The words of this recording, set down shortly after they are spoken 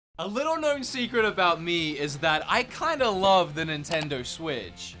A little known secret about me is that I kinda love the Nintendo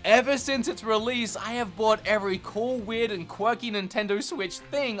Switch. Ever since its release, I have bought every cool, weird, and quirky Nintendo Switch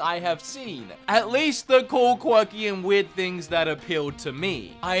thing I have seen. At least the cool, quirky, and weird things that appealed to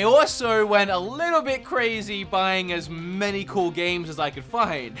me. I also went a little bit crazy buying as many cool games as I could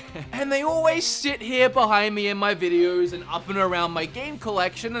find. And they always sit here behind me in my videos and up and around my game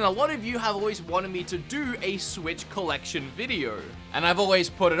collection, and a lot of you have always wanted me to do a Switch collection video. And I've always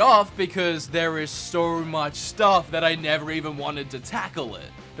put it off because there is so much stuff that I never even wanted to tackle it.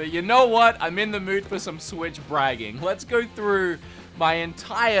 But you know what? I'm in the mood for some Switch bragging. Let's go through my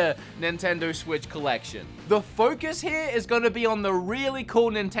entire Nintendo Switch collection. The focus here is going to be on the really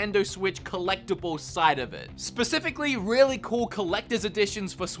cool Nintendo Switch collectible side of it. Specifically, really cool collector's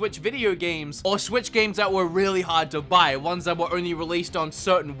editions for Switch video games, or Switch games that were really hard to buy, ones that were only released on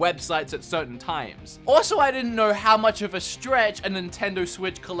certain websites at certain times. Also, I didn't know how much of a stretch a Nintendo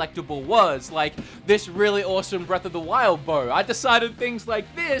Switch collectible was, like this really awesome Breath of the Wild bow. I decided things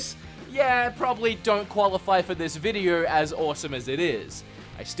like this, yeah, probably don't qualify for this video as awesome as it is.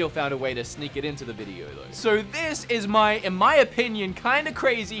 I still found a way to sneak it into the video though. So this is in my opinion, kinda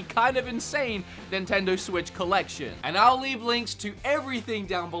crazy, kind of insane Nintendo Switch collection. And I'll leave links to everything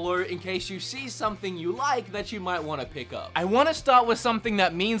down below in case you see something you like that you might want to pick up. I want to start with something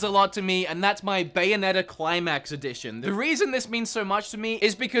that means a lot to me, and that's my Bayonetta Climax Edition. The reason this means so much to me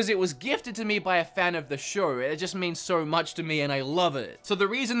is because it was gifted to me by a fan of the show. It just means so much to me and I love it. So the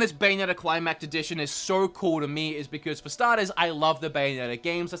reason this Bayonetta Climax Edition is so cool to me is because, for starters, I love the Bayonetta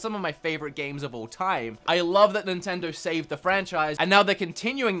games. They're some of my favorite games of all time. I love that Nintendo saved the franchise, and now they're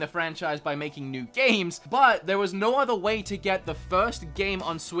continuing the franchise by making new games, but there was no other way to get the first game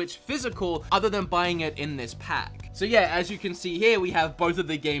on Switch physical other than buying it in this pack. So yeah, as you can see here, we have both of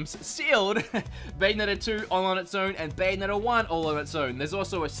the games sealed. Bayonetta 2 all on its own, and Bayonetta 1 all on its own. There's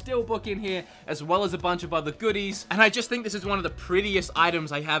also a steelbook in here, as well as a bunch of other goodies, and I just think this is one of the prettiest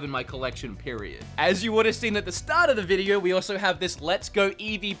items I have in my collection, period. As you would have seen at the start of the video, we also have this Let's Go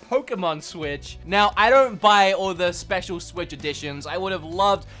Eevee Pokemon Switch. Now, I don't buy all the special Switch editions. I would have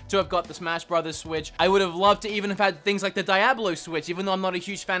loved to have got the Smash Brothers Switch. I would have loved to even have had things like the Diablo Switch, even though I'm not a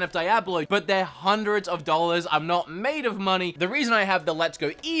huge fan of Diablo, but they're hundreds of dollars. I'm not made of money. The reason I have the Let's Go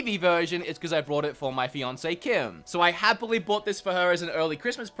Eevee version is because I brought it for my fiance Kim. So I happily bought this for her as an early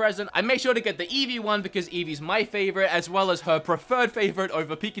Christmas present. I made sure to get the Eevee one because Eevee's my favorite, as well as her preferred favorite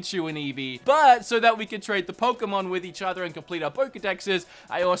over Pikachu and Eevee. But so that we could trade the Pokemon with each other and complete our Pokedexes,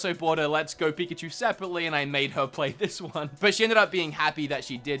 I also bought a Let's Go Pikachu separately, and I made her play this one. But she ended up being happy that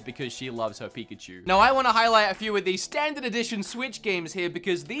she did because she loves her Pikachu. Now, I want to highlight a few of these standard edition Switch games here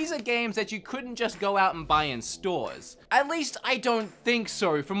because these are games that you couldn't just go out and buy in stores. At least, I don't think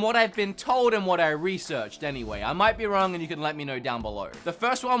so, from what I've been told and what I researched anyway. I might be wrong, and you can let me know down below. The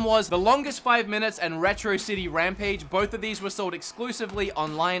first one was The Longest 5 Minutes and Retro City Rampage. Both of these were sold exclusively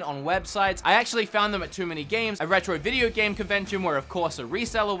online on websites. I actually found them at Too Many Games, a retro video game convention where, of course, a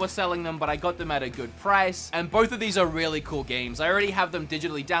reseller was selling them, but I got them at a good price. And both of these are really cool games. I already have them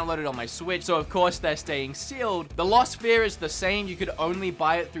digitally downloaded on my Switch, so of course they're staying sealed. The Lost Sphere is the same. You could only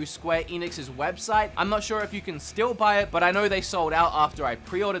buy it through Square Enix's website. I'm not sure if you can still buy it, but I know they sold out after I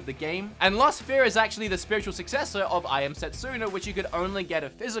pre-ordered the game. And Lost Sphere is actually the spiritual successor of I Am Setsuna, which you could only get a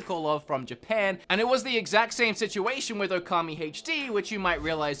physical of from Japan. And it was the exact same situation with Okami HD, which you might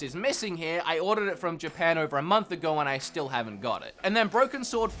realize is missing here. I ordered it from Japan over a month ago and I still haven't got it. And then Broken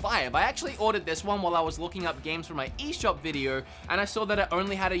Sword 5. I actually ordered this one while I was looking up games for my eShop video, and I saw that it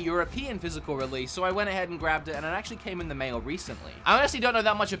only had a European physical release, so I went ahead and grabbed it, and it actually came in the mail recently. I honestly don't know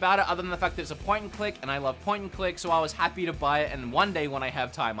that much about it other than the fact that it's a point and click, and I love point and click, so I was happy to buy it, and one day when I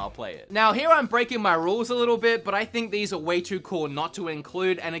have time, I'll play it. Now, here I'm breaking my rules a little bit, but I think these are way too cool not to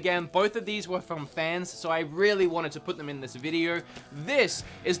include, and again, both of these were from fans, so I really wanted to put them in this video. This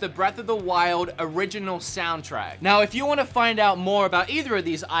is the Breath of the Wild original soundtrack. Now, if you want to find out more about either of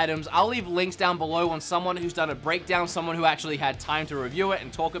these items, I'll leave links down below on someone who's done a breakdown, someone who actually had time to review it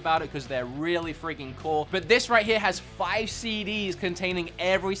and talk about it because they're really freaking cool. But this right here has 5 CDs containing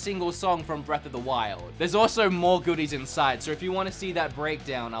every single song from Breath of the Wild. There's also more goodies inside, so if you want to see that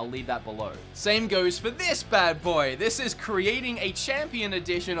breakdown, I'll leave that below. Same goes for this bad boy. This is Creating a Champion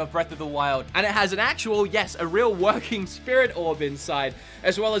edition of Breath of the Wild, and it has an actual, yes, a real working spirit orb inside,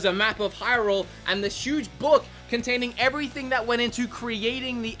 as well as a map of Hyrule and this huge book containing everything that went into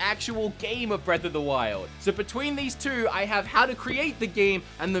creating the actual game of Breath of the Wild. So between these two, I have how to create the game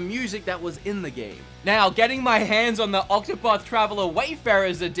and the music that was in the game. Now, getting my hands on the Octopath Traveler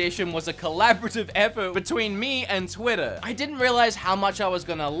Wayfarers Edition was a collaborative effort between me and Twitter. I didn't realize how much I was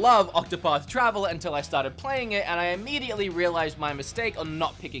gonna love Octopath Traveler until I started playing it, and I immediately realized my mistake on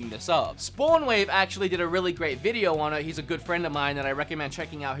not picking this up. Spawnwave actually did a really great video on it. He's a good friend of mine, and I recommend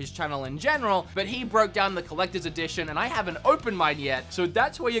checking out his channel in general, but he broke down the collector's edition, and I haven't opened mine yet, so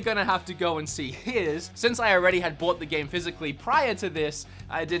that's where you're gonna have to go and see his. Since I already had bought the game physically prior to this,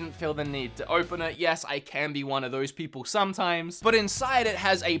 I didn't feel the need to open it. Yes, I can be one of those people sometimes, but inside it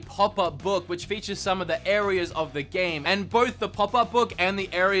has a pop-up book which features some of the areas of the game, and both the pop-up book and the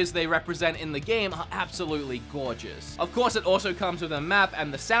areas they represent in the game are absolutely gorgeous. Of course, it also comes with a map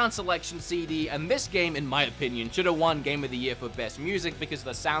and the sound selection CD, and this game, in my opinion, should have won Game of the Year for Best Music because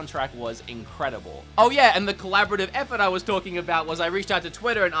the soundtrack was incredible. Oh yeah, and the collaborative effort I was talking about was I reached out to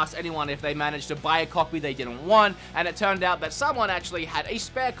Twitter and asked anyone if they managed to buy a copy they didn't want, and it turned out that someone actually had a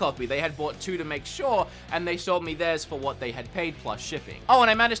spare copy. They had bought 2 to make sure, and they sold me theirs for what they had paid plus shipping. Oh,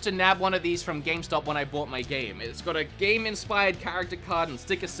 and I managed to nab one of these from GameStop when I bought my game. It's got a game-inspired character card and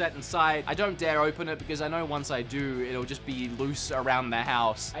sticker set inside. I don't dare open it because I know once I do, it'll just be loose around the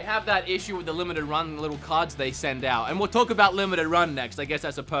house. I have that issue with the limited run little cards they send out, and we'll talk about limited run next. I guess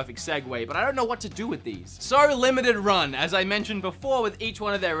that's a perfect segue, but I don't know what to do with these. So, limited run. As I mentioned before, with each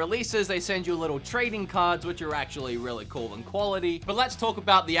one of their releases, they send you little trading cards, which are actually really cool and quality. But let's talk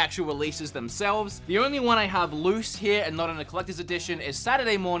about the actual releases themselves. The only one I have loose here and not in a collector's edition is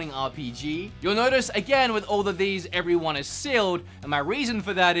Saturday Morning RPG. You'll notice, again, with all of these, everyone is sealed, and my reason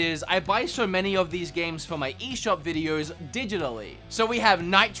for that is I buy so many of these games for my eShop videos digitally. So we have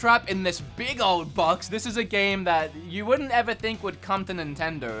Night Trap in this big old box. This is a game that you wouldn't ever think would come to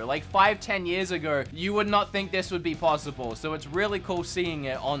Nintendo. Like 5-10 years ago, you would not think this would be possible, so it's really cool seeing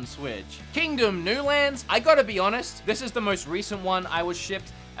it on Switch. Kingdom New Lands, I gotta be honest, this is the most recent one I was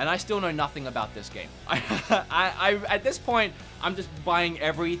shipped, and I still know nothing about this game. At this point, I'm just buying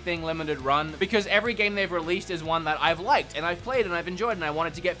everything limited run because every game they've released is one that I've liked and I've played and I've enjoyed and I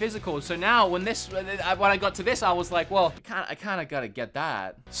wanted to get physical. So now when I got to this, I was like, well, I kind of gotta get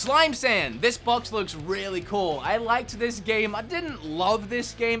that. Slime Sand. This box looks really cool. I liked this game. I didn't love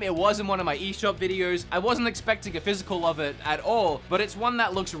this game. It wasn't one of my eShop videos. I wasn't expecting a physical of it at all, but it's one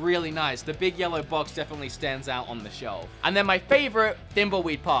that looks really nice. The big yellow box definitely stands out on the shelf. And then my favorite,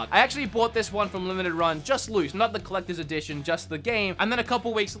 Thimbleweed Park. I actually bought this one from limited run, just loose, not the collector's edition, just the game. And then a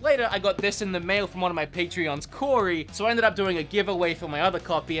couple weeks later, I got this in the mail from one of my Patreons, Corey. So I ended up doing a giveaway for my other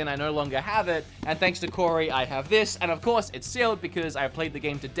copy, and I no longer have it. And thanks to Corey, I have this. And of course, it's sealed because I played the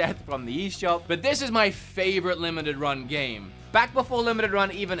game to death from the eShop. But this is my favorite limited run game. Back before Limited Run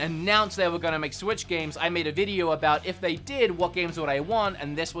even announced they were going to make Switch games, I made a video about if they did, what games would I want,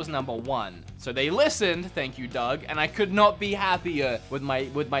 and this was number 1. So they listened, thank you, Doug, and I could not be happier with my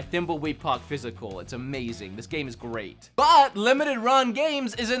Thimbleweed Park physical. It's amazing. This game is great. But Limited Run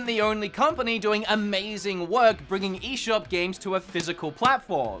Games isn't the only company doing amazing work bringing eShop games to a physical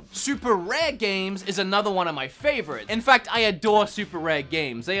platform. Super Rare Games is another one of my favorites. In fact, I adore Super Rare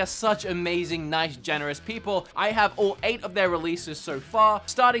Games. They are such amazing, nice, generous people. I have all 8 of their releases so far,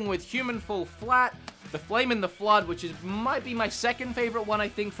 starting with Human Fall Flat, The Flame in the Flood, which might be my second favorite one, I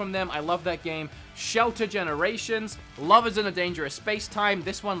think, from them. I love that game. Shelter Generations, Lovers in a Dangerous Space-Time.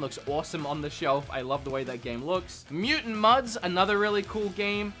 This one looks awesome on the shelf. I love the way that game looks. Mutant Mudds, another really cool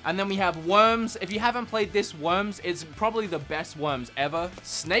game. And then we have Worms. If you haven't played this, Worms is probably the best Worms ever.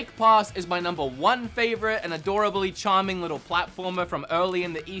 Snake Pass is my number 1 favorite, an adorably charming little platformer from early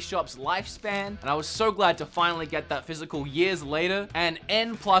in the eShop's lifespan. And I was so glad to finally get that physical years later. And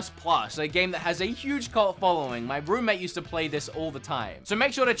N++, a game that has a huge cult following. My roommate used to play this all the time. So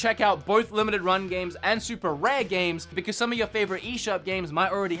make sure to check out both Limited Run games and Super Rare Games because some of your favorite eShop games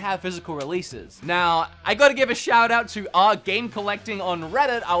might already have physical releases. Now, I gotta give a shout out to our game collecting on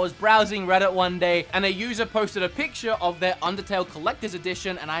Reddit. I was browsing Reddit one day and a user posted a picture of their Undertale Collector's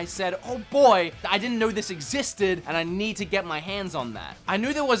Edition and I said, oh boy, I didn't know this existed and I need to get my hands on that. I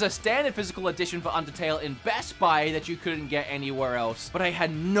knew there was a standard physical edition for Undertale in Best Buy that you couldn't get anywhere else, but I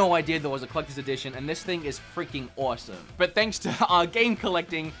had no idea there was a collector's edition and this thing is freaking awesome. But thanks to our game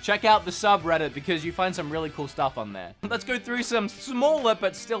collecting, check out the subreddit because you find some really cool stuff on there. Let's go through some smaller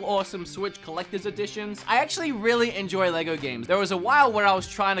but still awesome Switch collector's editions. I actually really enjoy LEGO games. There was a while where I was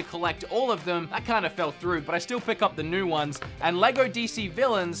trying to collect all of them. That kind of fell through, but I still pick up the new ones. And LEGO DC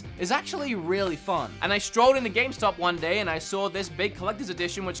Villains is actually really fun. And I strolled into GameStop one day and I saw this big collector's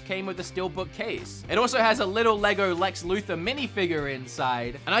edition which came with a steelbook case. It also has a little LEGO Lex Luthor minifigure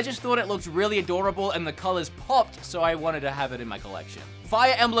inside. And I just thought it looked really adorable beautiful and the colors popped, so I wanted to have it in my collection.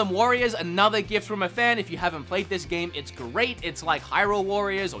 Fire Emblem Warriors, another gift from a fan. If you haven't played this game, it's great. It's like Hyrule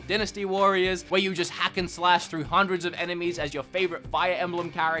Warriors or Dynasty Warriors, where you just hack and slash through hundreds of enemies as your favorite Fire Emblem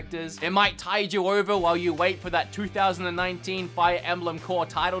characters. It might tide you over while you wait for that 2019 Fire Emblem core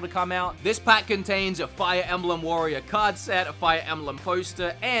title to come out. This pack contains a Fire Emblem Warrior card set, a Fire Emblem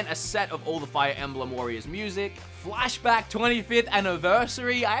poster, and a set of all the Fire Emblem Warriors music. Flashback 25th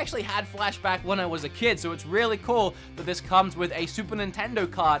anniversary. I actually had Flashback when I was a kid, so it's really cool that this comes with a Super Nintendo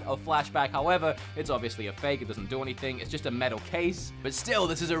card of Flashback. However, it's obviously a fake. It doesn't do anything. It's just a metal case. But still,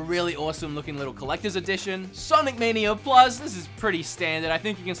 this is a really awesome looking little collector's edition. Sonic Mania Plus. This is pretty standard. I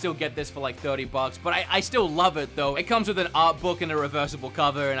think you can still get this for like 30 bucks, but I still love it though. It comes with an art book and a reversible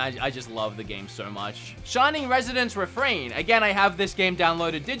cover, and I just love the game so much. Shining Residence Refrain. Again, I have this game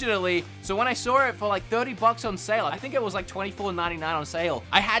downloaded digitally, so when I saw it for like 30 bucks on sale, I think it was like $24.99 on sale,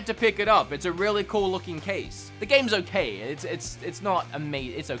 I had to pick it up. It's a really cool looking case. The game's okay. It's not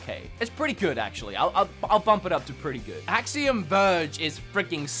amazing. It's okay. It's pretty good actually. I'll bump it up to pretty good. Axiom Verge is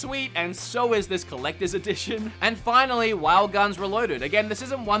freaking sweet, and so is this collector's edition. And finally, Wild Guns Reloaded. Again, this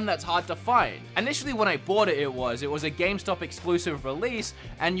isn't one that's hard to find. Initially, when I bought it, it was a GameStop exclusive release,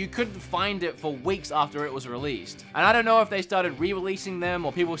 and you couldn't find it for weeks after it was released. And I don't know if they started re-releasing them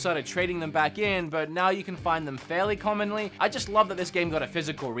or people started trading them back in, but now you can find them fairly commonly. I just love that this game got a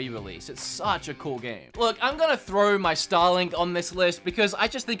physical re-release. It's such a cool game. Look, I'm gonna throw my Starlink on this list because I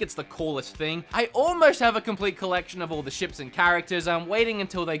just think it's the coolest thing. I almost have a complete collection of all the ships and characters. I'm waiting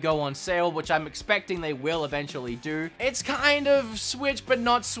until they go on sale, which I'm expecting they will eventually do. It's kind of Switch, but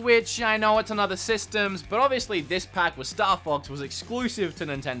not Switch. I know it's on other systems, but obviously this pack with Star Fox was exclusive to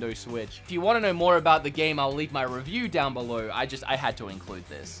Nintendo Switch. If you want to know more about the game, I'll leave my review down below. I had to include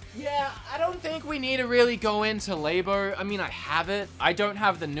this. Yeah, I don't think we need to really go into Labo. I mean, I have it. I don't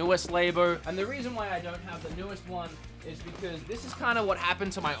have the newest Labo, and the reason why I don't have the newest one is because this is kind of what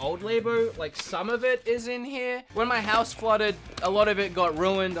happened to my old Labo. Like, some of it is in here. When my house flooded, a lot of it got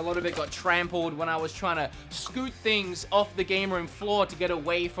ruined, a lot of it got trampled when I was trying to scoot things off the game room floor to get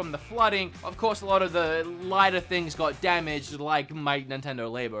away from the flooding. Of course, a lot of the lighter things got damaged, like my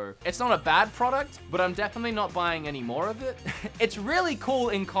Nintendo Labo. It's not a bad product, but I'm definitely not buying any more of it. It's really cool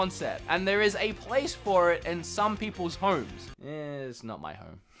in concept, and there is a place for it in some people's homes. It's not my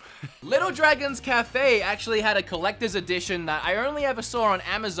home. Little Dragon's Cafe actually had a collector's edition that I only ever saw on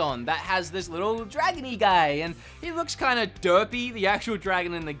Amazon that has this little dragony guy, and he looks kind of derpy. The actual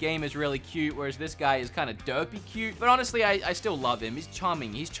dragon in the game is really cute, whereas this guy is kind of derpy cute. But honestly, I still love him. He's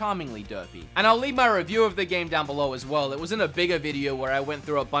charming. He's charmingly derpy. And I'll leave my review of the game down below as well. It was in a bigger video where I went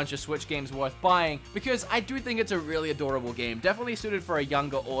through a bunch of Switch games worth buying, because I do think it's a really adorable game. Definitely suited for a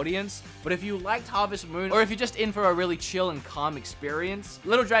younger audience, but if you liked Harvest Moon, or if you're just in for a really chill and calm experience,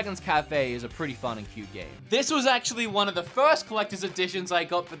 Little Dragon's Cafe is a pretty fun and cute game. This was actually one of the first collector's editions I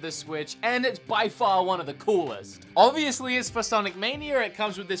got for the Switch, and it's by far one of the coolest. Obviously, it's for Sonic Mania. It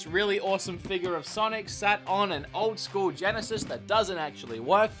comes with this really awesome figure of Sonic sat on an old school Genesis that doesn't actually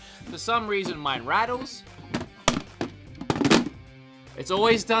work. For some reason, mine rattles. It's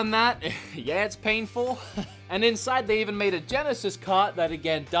always done that. Yeah, it's painful. And inside they even made a Genesis cart that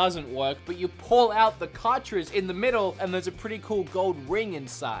again doesn't work, but you pull out the cartridge in the middle and there's a pretty cool gold ring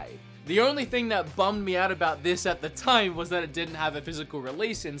inside. The only thing that bummed me out about this at the time was that it didn't have a physical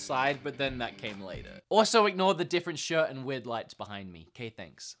release inside, but then that came later. Also ignore the different shirt and weird lights behind me. Okay,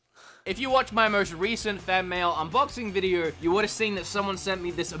 thanks. If you watched my most recent fan mail unboxing video, you would have seen that someone sent me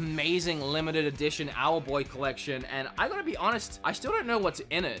this amazing limited edition Owlboy collection, and I gotta be honest, I still don't know what's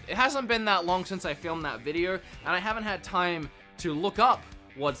in it. It hasn't been that long since I filmed that video, and I haven't had time to look up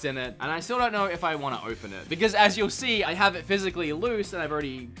what's in it, and I still don't know if I want to open it, because as you'll see, I have it physically loose and I've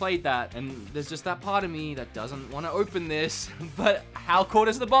already played that, and there's just that part of me that doesn't want to open this. But how cool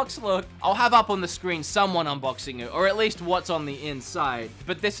does the box look? I'll have up on the screen someone unboxing it, or at least what's on the inside,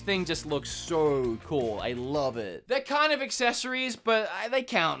 but this thing just looks so cool. I love it. They're kind of accessories, but they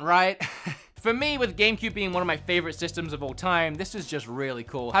count, right? For me, with GameCube being one of my favorite systems of all time, this is just really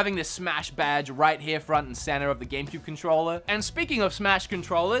cool. Having this Smash badge right here front and center of the GameCube controller. And speaking of Smash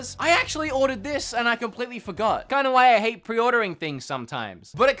controllers, I actually ordered this and I completely forgot. Kind of why I hate pre-ordering things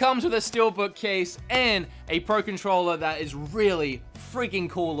sometimes. But it comes with a steelbook case and a Pro controller that is really freaking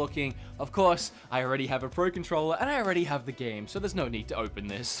cool looking. Of course, I already have a Pro Controller and I already have the game, so there's no need to open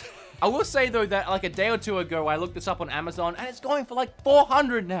this. I will say though that like a day or two ago, I looked this up on Amazon and it's going for like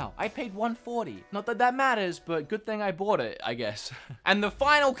 $400 now. I paid $140. Not that that matters, but good thing I bought it, I guess. And the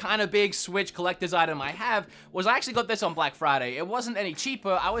final kind of big Switch collector's item I have was I actually got this on Black Friday. It wasn't any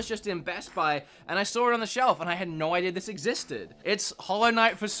cheaper. I was just in Best Buy and I saw it on the shelf and I had no idea this existed. It's Hollow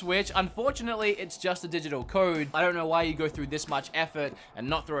Knight for Switch. Unfortunately, it's just a digital code. I don't know why you go through this much effort and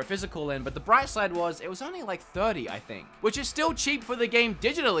not throw a physical in, but the bright side was it was only like $30, I think, which is still cheap for the game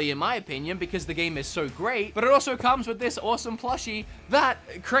digitally in my opinion because the game is so great, but it also comes with this awesome plushie that,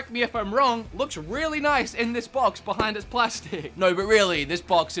 correct me if I'm wrong, looks really nice in this box behind its plastic. No, but really, this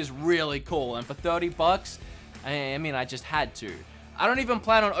box is really cool, and for 30 bucks, I mean, I just had to. I don't even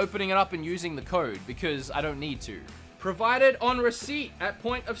plan on opening it up and using the code because I don't need to. Provided on receipt at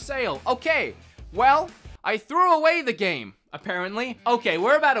point of sale. Okay, well, I threw away the game, apparently. Okay,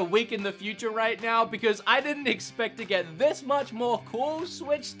 we're about a week in the future right now because I didn't expect to get this much more cool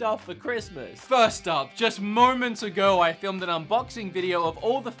Switch stuff for Christmas. First up, just moments ago, I filmed an unboxing video of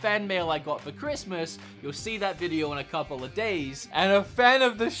all the fan mail I got for Christmas. You'll see that video in a couple of days. And a fan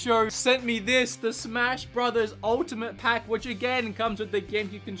of the show sent me this, the Smash Brothers Ultimate Pack, which again comes with the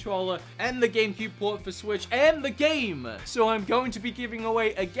GameCube controller and the GameCube port for Switch and the game. So I'm going to be giving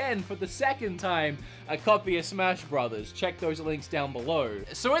away again for the second time a copy of Smash Brothers. Check those links down below.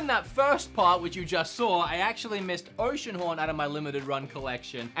 So in that first part, which you just saw, I actually missed Oceanhorn out of my limited run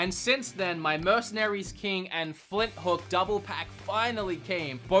collection. And since then, my Mercenaries King and Flint Hook double pack finally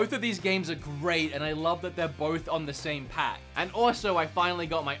came. Both of these games are great, and I love that they're both on the same pack. And also, I finally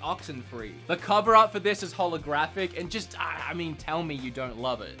got my Oxenfree. The cover art for this is holographic, and just, I mean, tell me you don't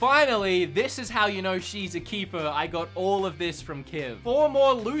love it. Finally, this is how you know she's a keeper. I got all of this from Kiv. 4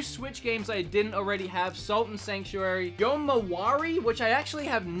 more loose Switch games I didn't already have. Sultan Sanctuary, Yomawari, which I actually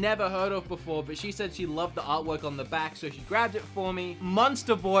have never heard of before, but she said she loved the artwork on the back, so she grabbed it for me.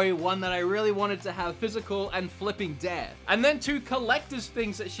 Monster Boy, one that I really wanted to have physical, and Flipping Death. And then 2 collector's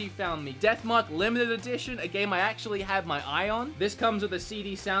things that she found me. Deathmark Limited Edition, a game I actually have my eye on. This comes with a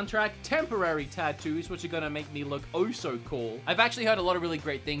CD soundtrack, temporary tattoos, which are gonna make me look oh so cool. I've actually heard a lot of really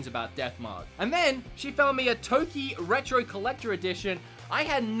great things about Deathmark. And then she found me a Toki Retro Collector Edition. I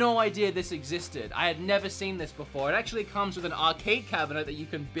had no idea this existed. I had never seen this before. It actually comes with an arcade cabinet that you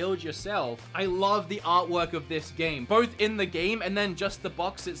can build yourself. I love the artwork of this game, both in the game and then just the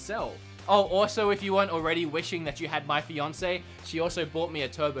box itself. Oh, also, if you weren't already wishing that you had my fiance, she also bought me a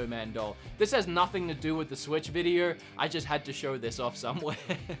Turbo Man doll. This has nothing to do with the Switch video. I just had to show this off somewhere.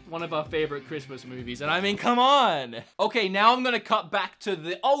 One of our favorite Christmas movies, and I mean, come on! Okay, now I'm gonna cut back to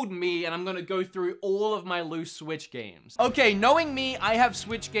the old me, and I'm gonna go through all of my loose Switch games. Okay, knowing me, I have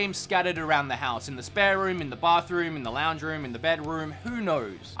Switch games scattered around the house, in the spare room, in the bathroom, in the lounge room, in the bedroom, who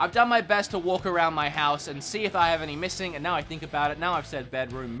knows? I've done my best to walk around my house and see if I have any missing, and now I think about it, now I've said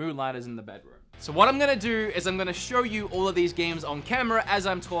bedroom, Moonlighters in the bedroom. So what I'm gonna do is I'm gonna show you all of these games on camera as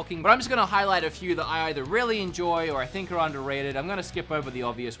I'm talking, but I'm just gonna highlight a few that I either really enjoy or I think are underrated. I'm gonna skip over the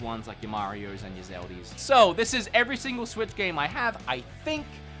obvious ones like your Marios and your Zeldas. So this is every single Switch game I have, I think.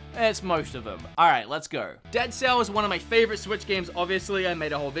 It's most of them. All right, let's go. Dead Cell is one of my favorite Switch games, obviously. I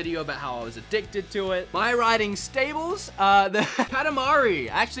made a whole video about how I was addicted to it. My Riding Stables, the Katamari.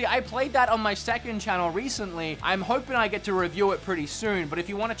 Actually, I played that on my second channel recently. I'm hoping I get to review it pretty soon, but if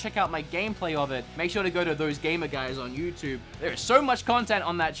you want to check out my gameplay of it, make sure to go to Those Gamer Guys on YouTube. There is so much content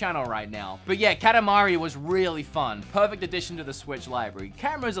on that channel right now. But yeah, Katamari was really fun. Perfect addition to the Switch library.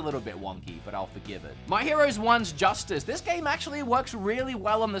 Camera's a little bit wonky, but I'll forgive it. My Heroes 1's Justice. This game actually works really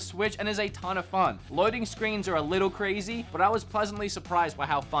well on the Switch and is a ton of fun. Loading screens are a little crazy, but I was pleasantly surprised by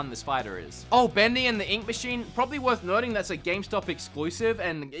how fun this fighter is. Oh, Bendy and the Ink Machine, probably worth noting that's a GameStop exclusive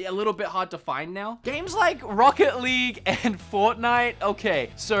and a little bit hard to find now. Games like Rocket League and Fortnite.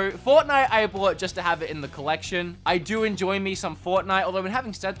 Okay, so Fortnite I bought just to have it in the collection. I do enjoy me some Fortnite, although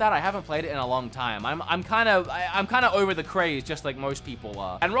having said that, I haven't played it in a long time. I'm kind of over the craze, just like most people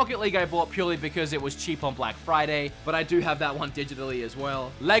are. And Rocket League I bought purely because it was cheap on Black Friday, but I do have that one digitally as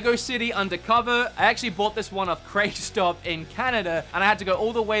well. Lego City Undercover. I actually bought this one off Craigstop in Canada, and I had to go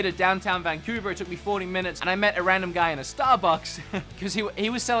all the way to downtown Vancouver. It took me 40 minutes, and I met a random guy in a Starbucks because he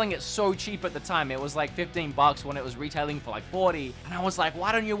was selling it so cheap at the time. It was like 15 bucks when it was retailing for like 40, and I was like,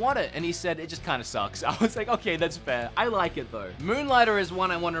 why don't you want it? And he said, it just kind of sucks. I was like, okay, that's fair. I like it though. Moonlighter is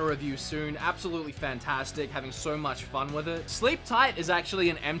one I want to review soon. Absolutely fantastic, having so much fun with it. Sleep Tight is actually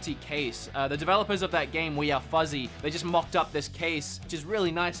an empty case. The developers of that game, We Are Fuzzy, they just mocked up this case, which is really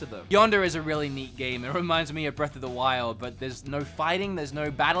nice. nice of them. Yonder is a really neat game. It reminds me of Breath of the Wild, but there's no fighting, there's no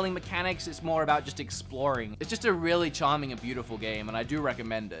battling mechanics. It's more about just exploring. It's just a really charming and beautiful game, and I do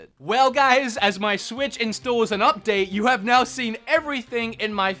recommend it. Well, guys, as my Switch installs an update, you have now seen everything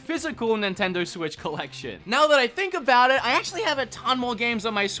in my physical Nintendo Switch collection. Now that I think about it, I actually have a ton more games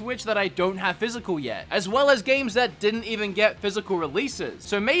on my Switch that I don't have physical yet, as well as games that didn't even get physical releases.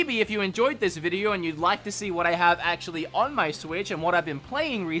 So maybe if you enjoyed this video and you'd like to see what I have actually on my Switch and what I've been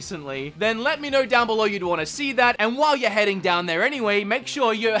playing recently, then let me know down below you'd want to see that. And while you're heading down there anyway, make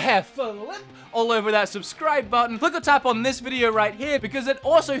sure you flip all over that subscribe button. Click or tap on this video right here because it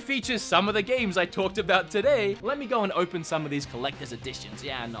also features some of the games I talked about today. Let me go and open some of these collector's editions.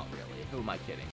 Yeah, not really. Who am I kidding?